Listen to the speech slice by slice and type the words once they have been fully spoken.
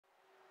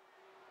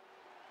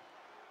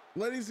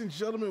Ladies and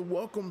gentlemen,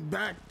 welcome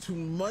back to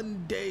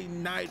Monday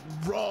Night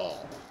Raw.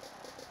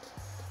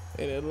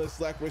 And it looks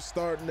like we're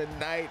starting the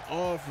night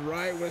off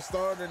right. We're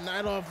starting the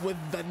night off with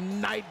the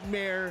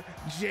Nightmare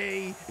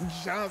Jay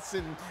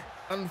Johnson,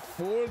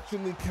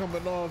 unfortunately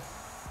coming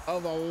off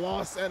of a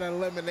loss at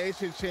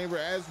Elimination Chamber,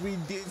 as we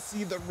did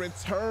see the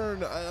return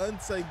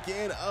once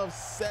again of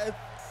Seth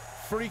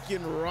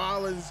freaking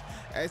Rollins,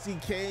 as he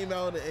came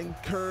out and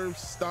curb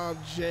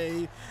stomped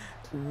Jay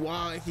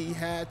while he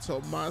had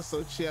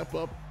Tommaso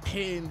Ciampa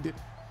pinned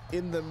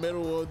in the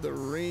middle of the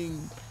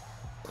ring.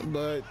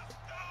 But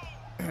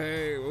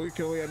hey, we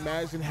can only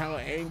imagine how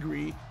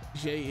angry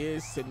Jay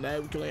is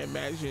tonight. We can only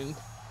imagine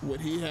what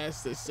he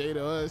has to say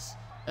to us,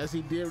 as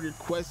he did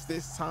request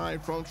this time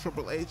from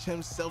Triple H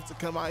himself to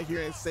come out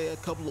here and say a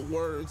couple of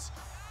words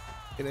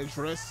and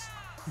address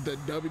the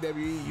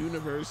WWE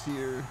universe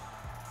here.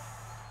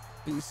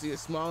 You see a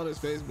smile on his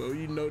face, but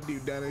you know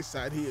deep down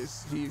inside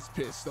he's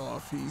pissed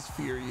off. He's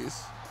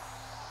furious,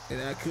 and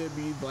that could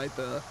be like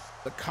the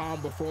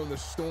calm before the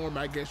storm,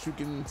 I guess you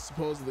can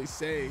supposedly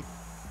say.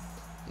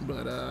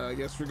 But I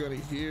guess we're gonna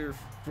hear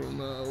from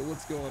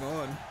what's going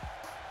on,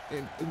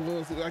 and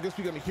I guess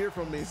we're gonna hear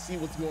from him and see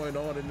what's going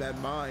on in that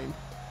mind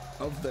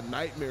of the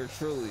Nightmare,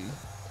 truly.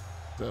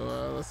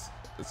 So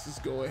let's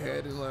just go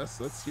ahead and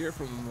let's hear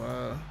from him.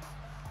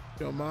 If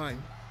you don't mind,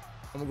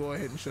 I'm gonna go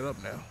ahead and shut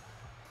up now.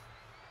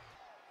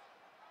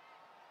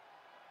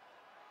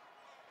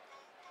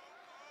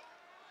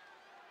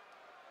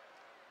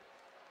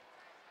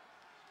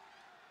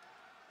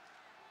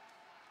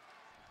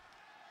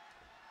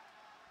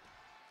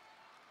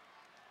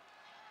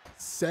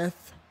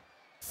 Seth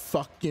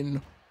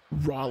fucking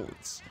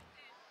Rollins,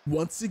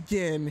 once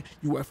again,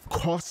 you have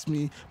cost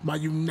me my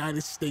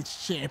United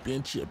States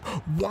Championship.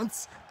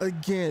 Once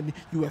again,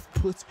 you have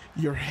put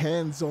your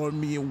hands on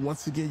me, and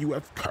once again, you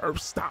have curb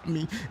stomped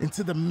me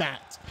into the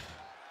mat.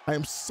 I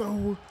am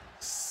so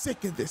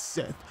sick of this,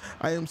 Seth.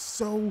 I am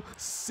so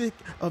sick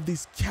of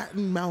these cat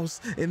and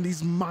mouse and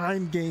these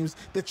mind games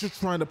that you're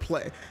trying to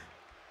play.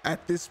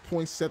 At this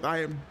point, Seth,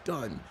 I am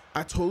done.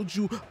 I told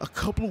you a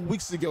couple of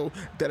weeks ago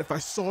that if I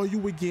saw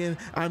you again,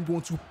 I'm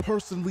going to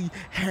personally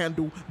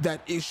handle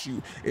that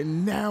issue.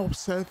 And now,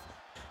 Seth,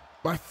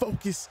 my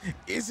focus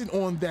isn't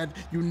on that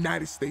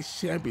United States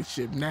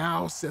Championship.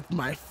 Now, Seth,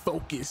 my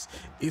focus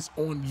is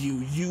on you.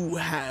 You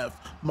have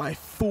my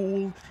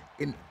full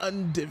and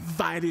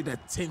undivided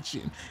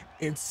attention.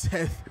 And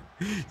Seth,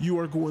 you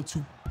are going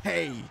to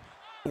pay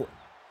for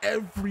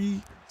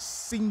every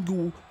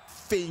single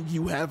thing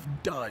you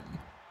have done.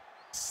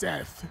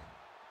 Seth,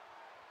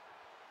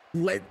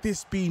 let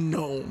this be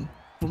known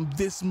from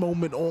this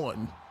moment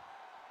on.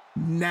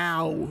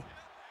 Now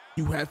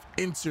you have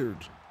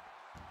entered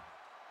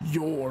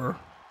your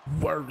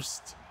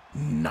worst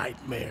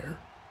nightmare.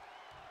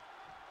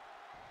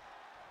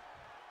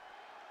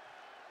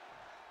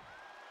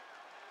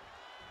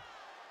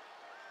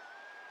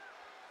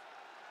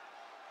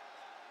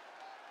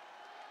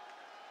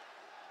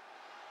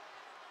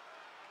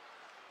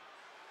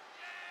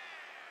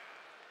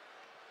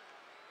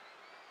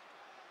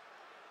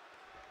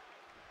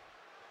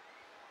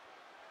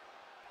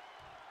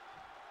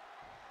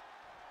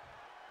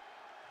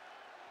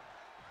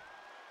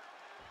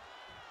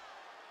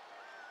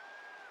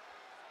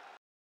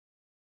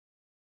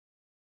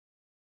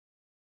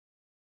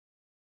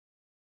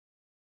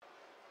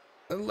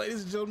 And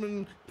ladies and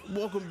gentlemen,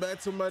 welcome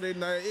back to Monday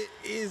Night. It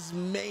is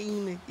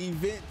main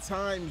event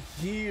time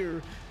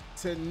here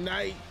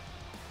tonight.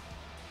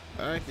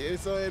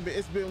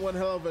 It's been one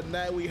hell of a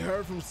night. We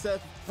heard from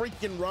Seth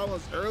freaking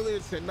Rollins earlier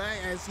tonight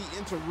as he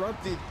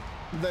interrupted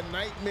the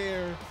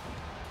Nightmare.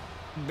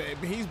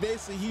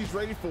 He's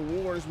ready for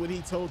war is what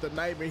he told the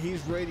Nightmare.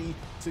 He's ready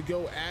to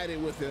go at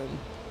it with him.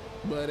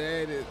 But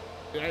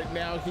right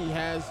now he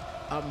has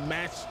a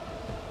match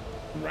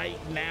right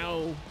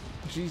now.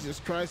 Jesus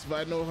Christ, if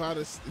I know how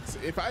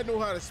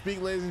to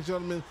speak, ladies and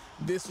gentlemen,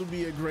 this would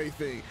be a great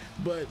thing.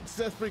 But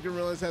Seth freaking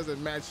Rollins has a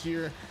match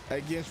here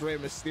against Rey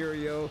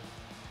Mysterio.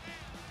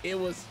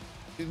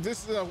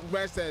 This is a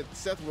match that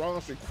Seth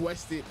Rollins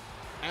requested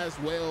as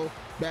well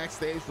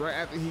backstage right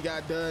after he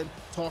got done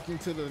talking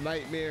to the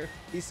Nightmare.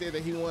 He said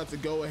that he wanted to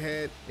go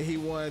ahead and he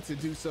wanted to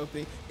do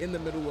something in the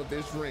middle of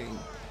this ring.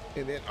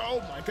 And then, oh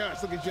my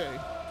gosh, look at Jay.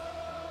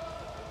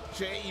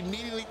 Jay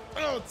immediately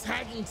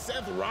tagging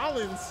Seth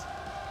Rollins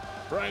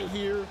right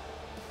here,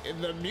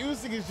 and the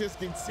music is just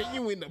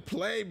continuing to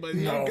play, but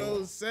here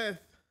goes Seth.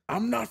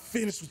 I'm not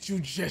finished with you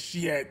just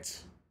yet.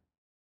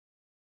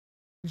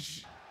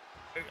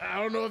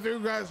 I don't know if you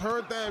guys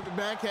heard that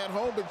back at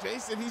home, but Jay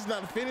said he's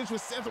not finished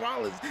with Seth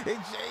Rollins, and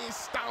Jay is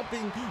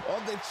stomping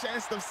on the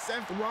chest of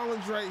Seth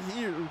Rollins right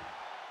here.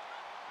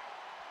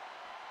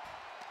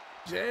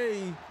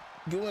 Jay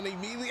going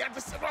immediately after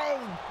Seth.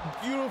 Oh,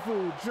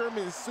 beautiful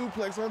German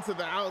suplex onto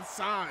the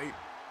outside,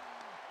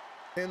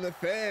 and the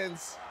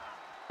fans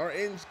are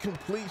in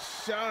complete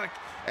shock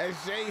as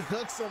Jay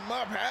hooks him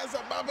up, has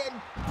him up, and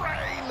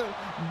brain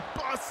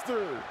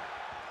buster.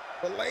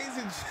 But ladies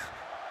and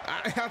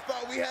I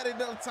thought we had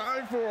enough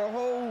time for a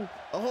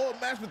whole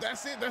match, but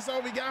that's it. That's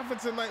all we got for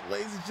tonight,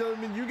 ladies and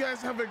gentlemen. You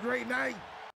guys have a great night.